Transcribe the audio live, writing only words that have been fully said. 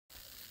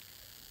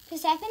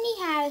Persephone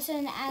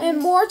Harrison and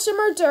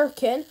Mortimer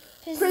Durkin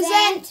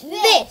present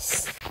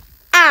this.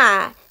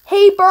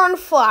 Hayburn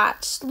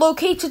Flats,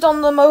 located on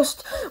the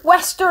most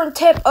western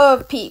tip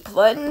of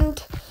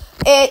Peatland.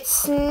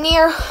 It's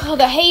near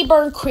the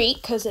Hayburn Creek,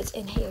 because it's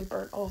in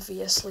Hayburn,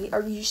 obviously.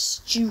 Are you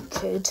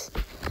stupid?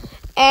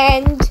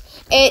 And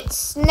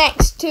it's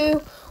next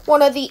to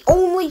one of the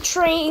only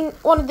 3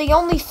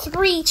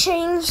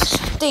 train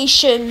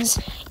stations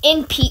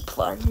in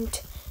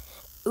Peatland.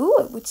 Ooh,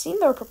 it would seem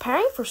they're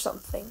preparing for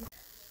something.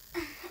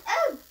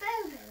 Oh,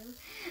 Bobo,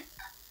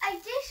 I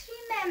just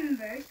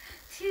remembered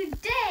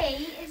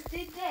today is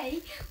the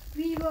day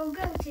we will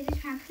go to the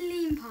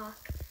trampoline park.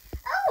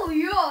 Oh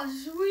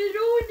yes, we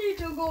do need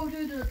to go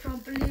to the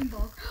trampoline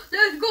park.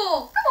 Let's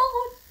go, come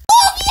on.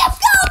 Oh, let's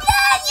go,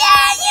 yeah,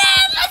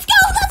 let's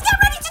get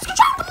ready to the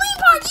trampoline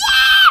park,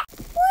 yeah!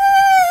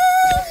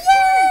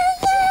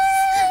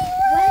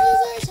 When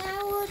is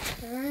our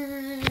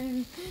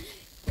turn?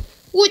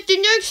 Would the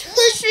next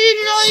person in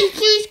line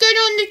please get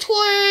on the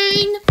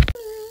train?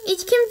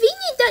 It's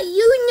convenient that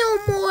you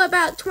know more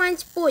about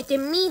transport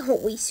than me,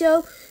 Holly,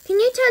 so can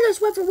you tell us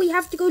whether we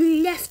have to go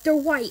left or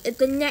right at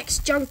the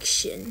next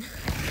junction?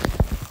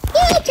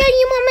 Yeah, I'll tell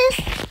you,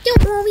 Mama.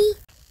 Don't worry.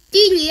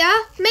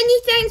 Delia, many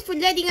thanks for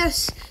letting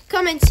us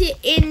come and sit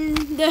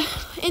in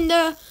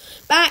the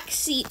back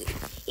seat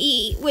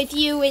with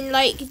you in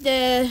like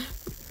the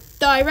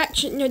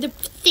direction, no, the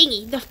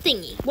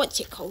thingy. What's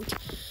it called?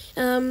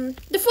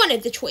 The front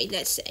of the train,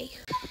 let's say.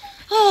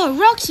 Oh,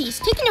 Roxy, it's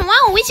taking a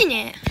while, isn't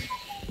it?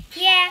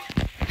 Yeah.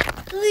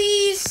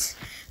 Please,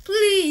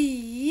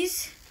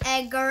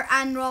 Edgar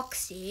and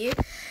Roxy,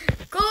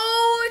 go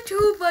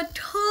to the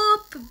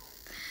top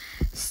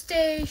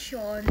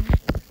station.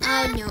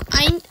 Oh no,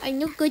 I'm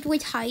no good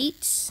with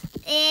heights.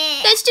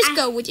 Let's just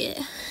go with it.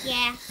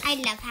 Yeah, I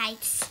love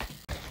heights.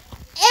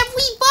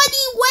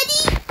 Everybody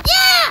ready?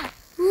 Yeah!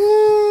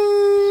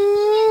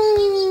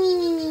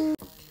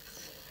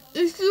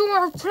 If you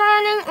are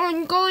planning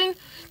on going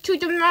to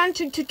the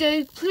mountain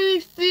today,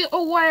 please be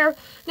aware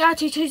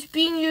that it is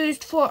being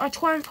used for a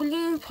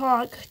trampoline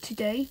park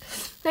today.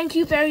 Thank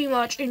you very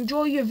much.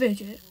 Enjoy your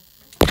visit.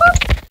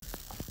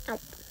 Oh.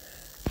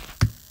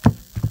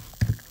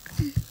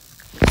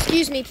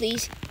 Excuse me,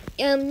 please.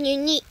 You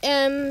need,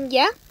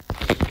 yeah?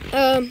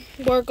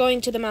 We're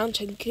going to the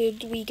mountain.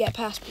 Could we get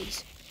past,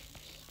 please?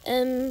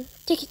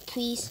 Ticket,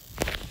 please.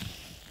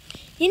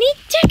 You need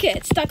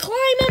tickets to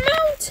climb a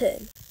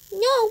mountain.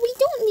 No, we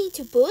don't need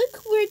to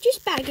book. We're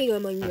just bagging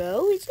on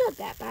Monroe. It's not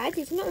that bad.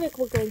 It's not like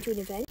we're going to an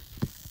event.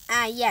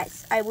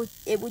 Yes.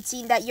 It would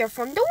seem that you're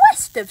from the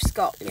west of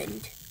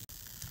Scotland.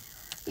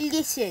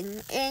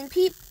 Listen,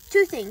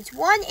 two things.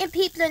 One, in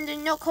Peatland,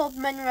 it's not called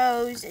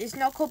Monroe's. It's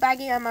not called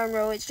bagging on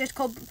Monroe. It's just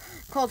called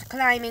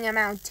climbing a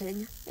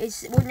mountain.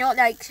 We're not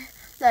like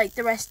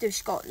the rest of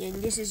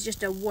Scotland. This is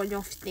just a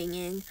one-off thing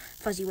in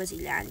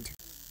FuzzyWuzzy land.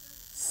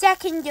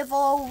 Second of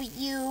all,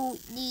 you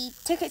need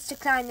tickets to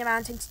climb the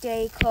mountain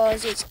today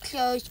because it's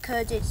closed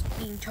because it's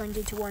being turned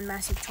into one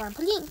massive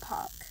trampoline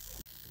park.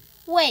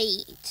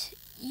 Wait,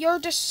 you're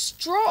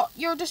destroying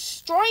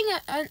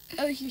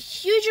a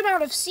huge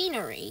amount of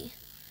scenery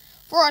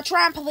for a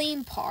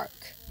trampoline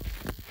park.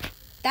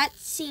 That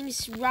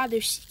seems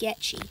rather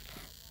sketchy.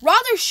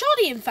 Rather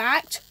shoddy, in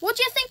fact. What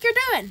do you think you're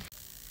doing?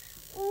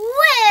 Well.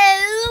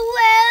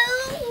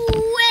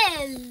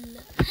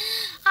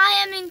 I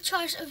am in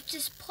charge of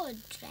this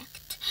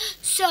project,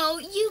 so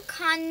you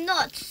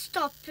cannot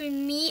stop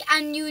me,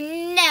 and you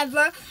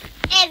never,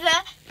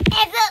 ever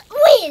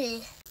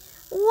will.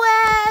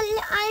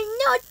 Well, I'm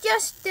not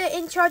just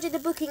in charge of the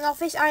booking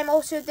office, I'm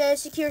also the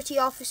security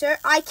officer.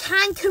 I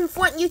can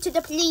confront you to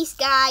the police,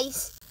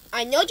 guys.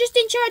 I'm not just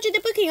in charge of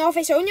the booking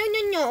office. Oh,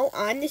 no.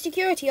 I'm the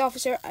security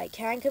officer. I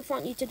can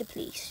confront you to the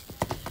police.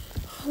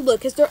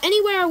 Look, is there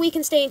anywhere we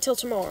can stay until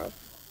tomorrow?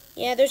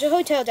 Yeah, there's a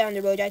hotel down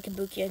the road I can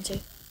book you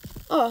into.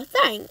 Oh,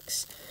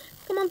 thanks.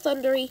 Come on,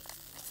 Thundery.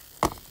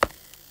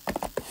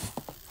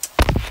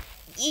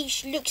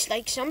 Yeesh, looks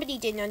like somebody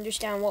didn't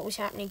understand what was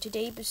happening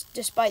today,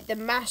 despite the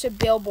massive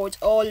billboards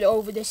all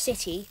over the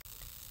city.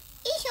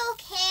 It's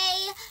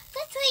okay.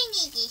 The train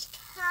is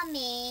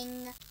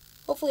coming.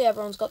 Hopefully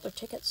everyone's got their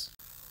tickets.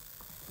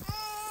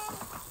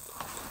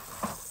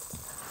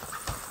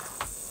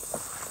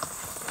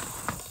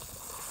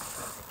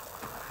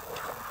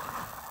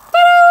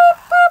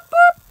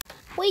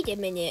 Wait a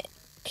minute.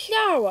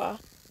 Clara,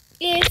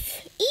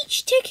 if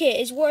each ticket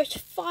is worth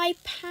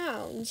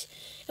 £5,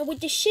 and with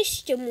the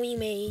system we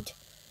made,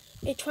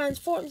 it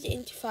transforms it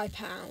into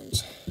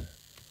 £5,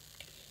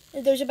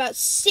 and there's about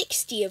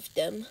 60 of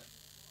them.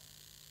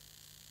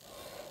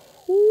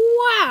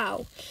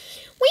 Wow!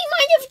 We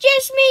might have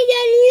just made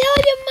a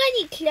lot of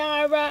money,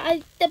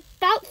 Clara.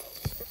 About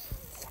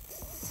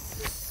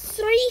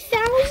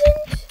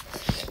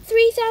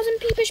 3,000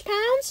 peepish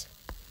pounds.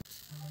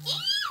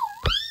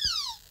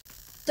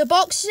 The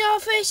box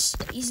office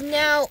is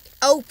now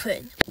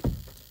open.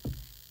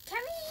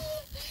 Come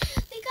in.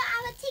 We got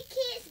our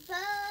tickets,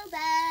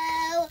 Bobo.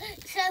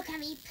 So can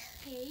we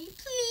pay,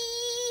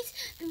 please?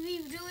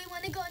 we really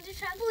want to go into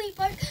trampoline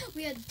park.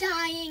 We are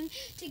dying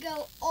to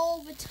go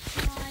all the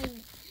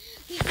time.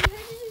 We heard of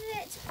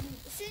it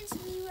since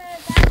we were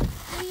about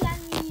 3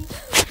 and we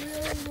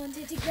really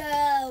wanted to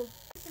go.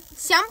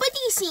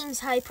 Somebody seems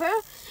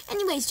hyper.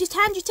 Anyways, just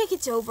hand your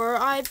tickets over.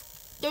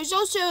 There's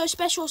also a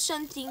special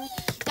something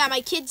that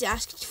my kids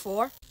asked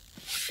for.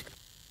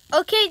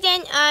 Okay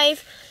then,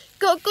 I've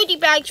got goodie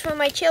bags for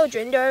my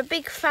children. They're a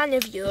big fan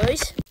of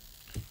yours.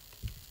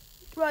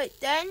 Right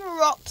then,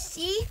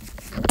 Roxy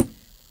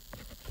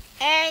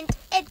and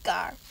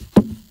Edgar.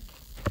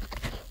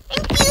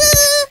 Thank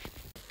you!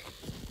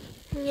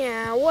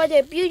 Yeah, what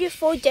a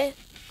beautiful day.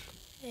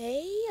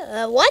 Hey,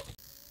 what?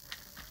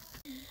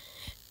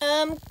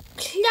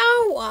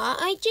 Clara,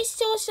 I just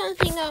saw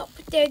something up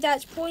there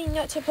that's probably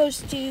not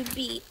supposed to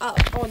be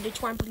up on the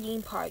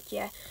trampoline park,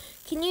 yeah.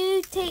 Can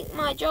you take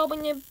my job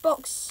in the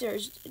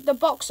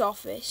box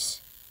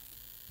office?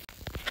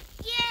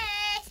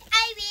 Yes,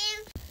 I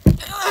will.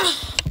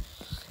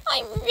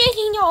 I'm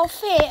really not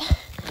fit.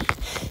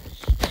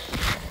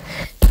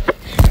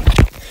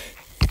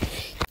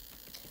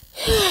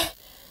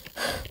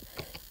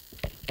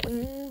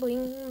 Boing,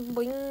 boing,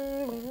 boing,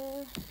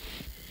 boing.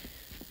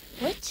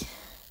 What?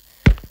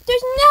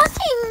 There's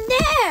nothing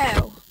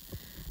there.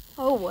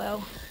 Oh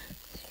well.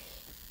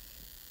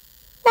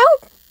 Now,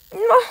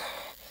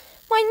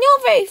 my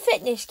not very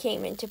fitness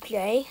came into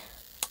play.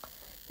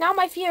 Now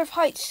my fear of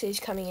heights is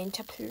coming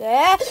into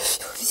play.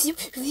 It's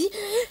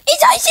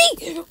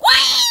icy!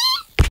 Whee!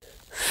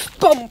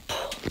 Bump,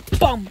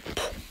 bump,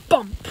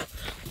 bump,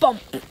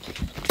 bump.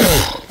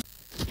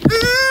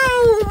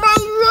 My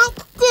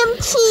rectum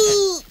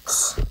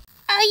cheeks.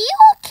 Are you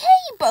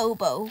okay,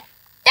 Bobo?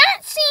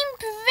 That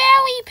seemed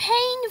very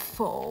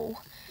painful.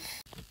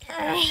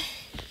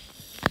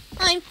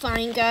 I'm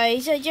fine,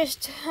 guys. I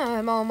just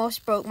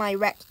almost broke my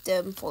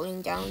rectum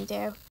falling down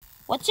there.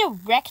 What's a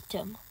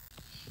rectum?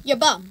 Your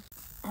bum.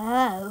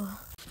 Oh.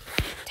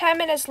 10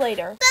 minutes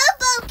later.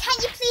 Bobo,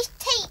 can you please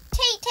take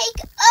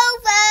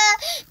over?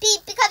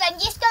 Because I'm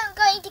just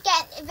going to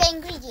get the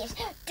ingredients.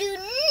 Do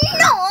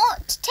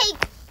not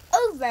take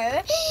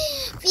over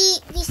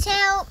the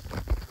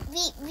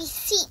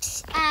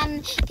seats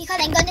because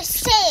I'm going to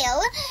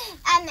sell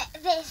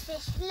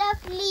this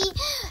lovely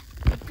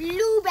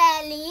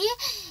blueberry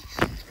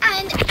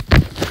and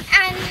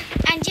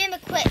gym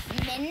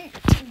equipment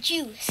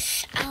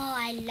juice. Oh,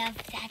 I love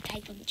that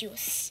type of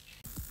juice.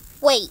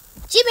 Wait,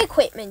 gym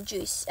equipment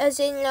juice, as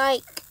in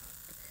like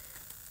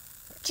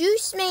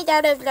juice made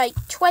out of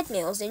like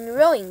treadmills and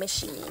rowing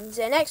machines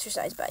and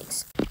exercise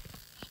bikes? No,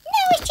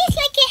 it's just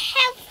like a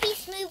healthy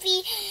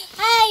smoothie.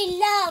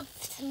 I love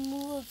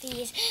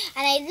smoothies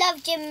and I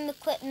love gym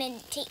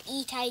equipment to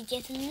eat. I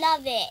just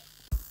love it.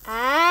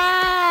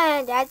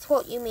 Ah, that's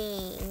what you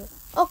mean.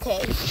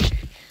 Okay,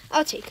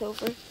 I'll take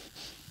over.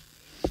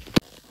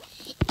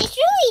 It's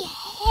really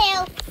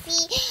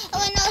healthy.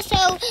 Oh, and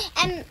also,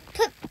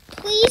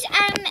 please,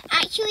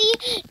 actually,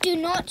 do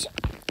not.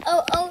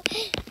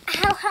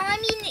 How I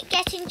mean,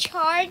 get in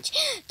charge.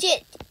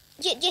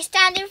 Just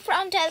stand in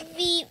front of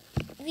the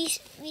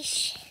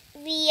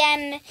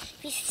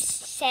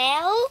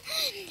cell,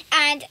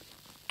 and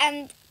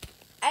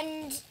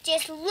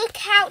just look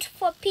out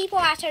for people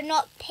that are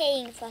not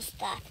paying for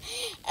stuff,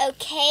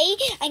 okay?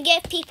 And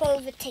give people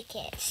the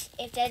tickets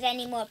if there's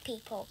any more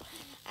people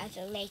as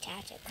a later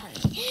coming.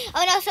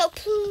 Oh, and also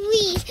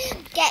please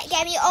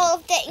get me all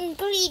of the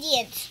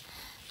ingredients.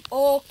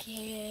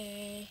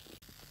 Okay.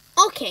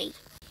 Okay.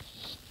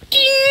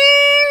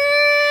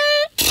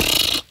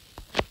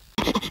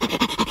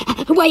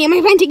 Why am I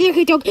ranting like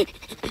a dog?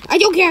 I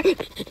don't care.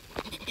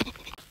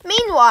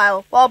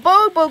 Meanwhile, while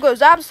Bobo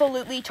goes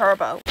absolutely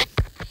turbo.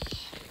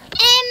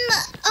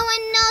 Oh,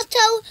 and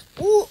also,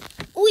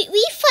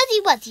 we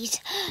FuzzyWuzzies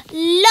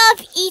love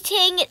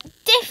eating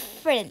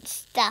different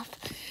stuff,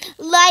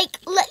 like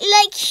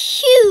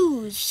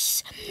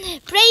shoes,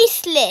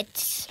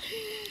 bracelets,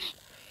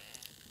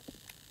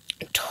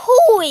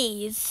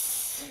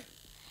 toys,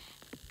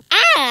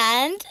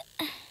 and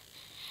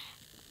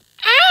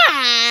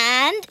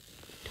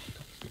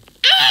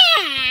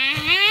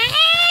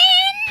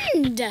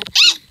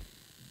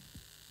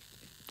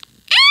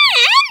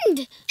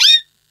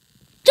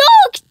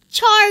dog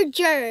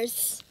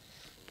chargers.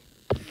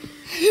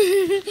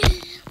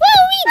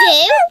 Well, we do.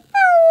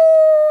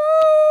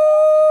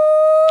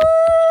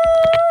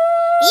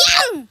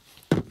 Yum!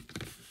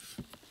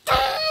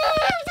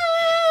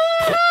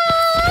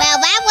 Well,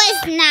 that was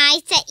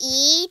nice to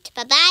eat.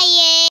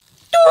 Bye-bye.